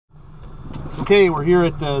Okay, we're here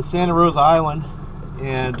at Santa Rosa Island,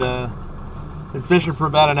 and been fishing for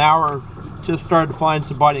about an hour. Just started to find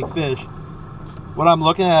some biting fish. What I'm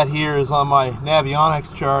looking at here is on my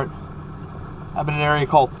Navionics chart. I'm in an area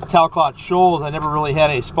called Talcott Shoals. I never really had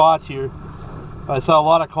any spots here, but I saw a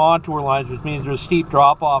lot of contour lines, which means there's steep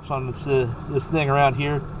drop-offs on this thing around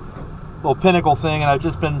here, little pinnacle thing. And I've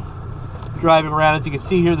just been driving around. As you can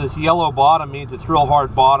see here, this yellow bottom means it's real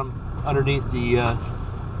hard bottom underneath the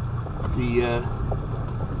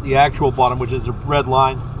actual bottom, which is a red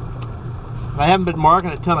line. I haven't been marking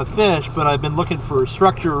a ton of fish, but I've been looking for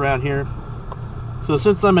structure around here. So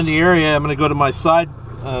since I'm in the area, I'm going to go to my side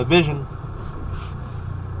vision.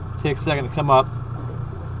 Take a second to come up,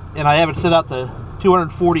 and I have it set out to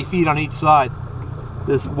 240 feet on each side.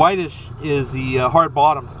 This whitish is the hard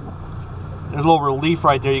bottom. There's a little relief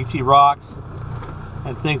right there. You can see rocks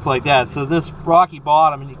and things like that. So this rocky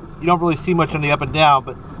bottom, and you don't really see much on the up and down,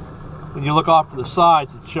 but when you look off to the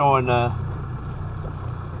sides, it's showing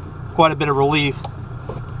quite a bit of relief.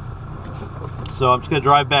 So I'm just going to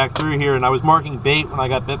drive back through here, and I was marking bait when I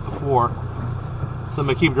got bit before, so I'm going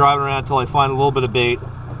to keep driving around until I find a little bit of bait.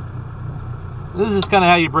 This is kind of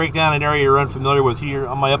how you break down an area you're unfamiliar with. Here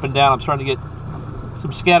on my up and down, I'm starting to get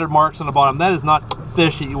some scattered marks on the bottom. That is not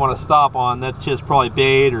fish that you want to stop on. That's just probably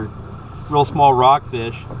bait or real small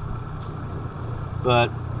rockfish.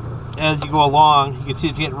 But as you go along, you can see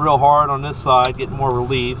it's getting real hard on this side, getting more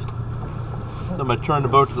relief. So I'm going to turn the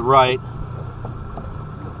boat to the right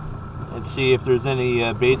and see if there's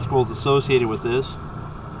any bait schools associated with this.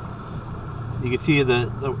 You can see the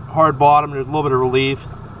hard bottom, there's a little bit of relief.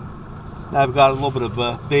 Now I've got a little bit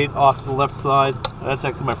of bait off to the left side. That's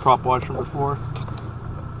actually my prop wash from before.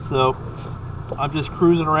 So I'm just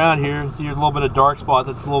cruising around here. See, there's a little bit of dark spot.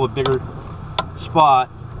 That's a little bit bigger spot.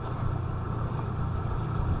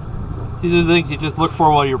 These are the things you just look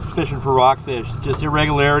for while you're fishing for rockfish. It's just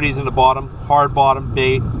irregularities in the bottom, hard bottom,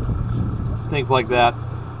 bait, things like that.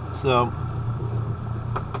 So,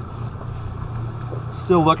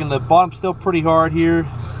 still looking. The bottom's still pretty hard here.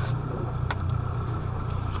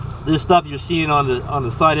 This stuff you're seeing on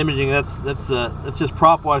the side imaging, that's just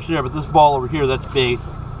prop wash there. But this ball over here, that's bait.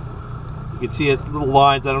 You can see it's little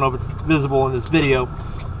lines. I don't know if it's visible in this video,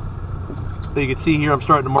 but you can see here I'm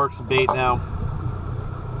starting to mark some bait now.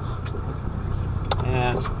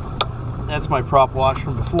 And that's my prop wash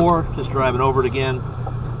from before, just driving over it again.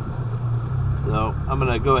 So I'm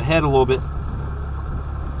going to go ahead a little bit.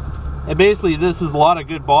 And basically this is a lot of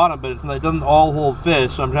good bottom, but it doesn't all hold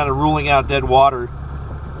fish, so I'm kind of ruling out dead water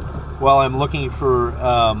while I'm looking for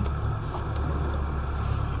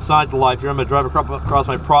signs of life here. I'm going to drive across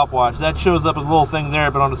my prop wash. That shows up as a little thing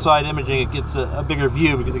there, but on the side imaging it gets a bigger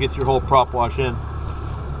view because it gets your whole prop wash in.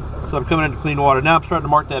 So I'm coming into clean water. Now I'm starting to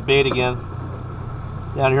mark that bait again.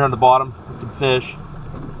 Down here on the bottom, some fish.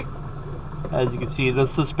 As you can see, the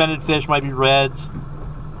suspended fish might be reds.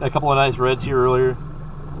 Got a couple of nice reds here earlier.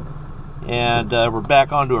 And we're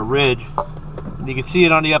back onto a ridge. And you can see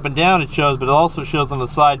it on the up and down it shows, but it also shows on the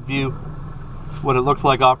side view what it looks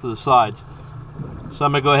like off to the sides. So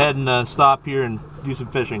I'm going to go ahead and stop here and do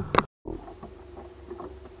some fishing.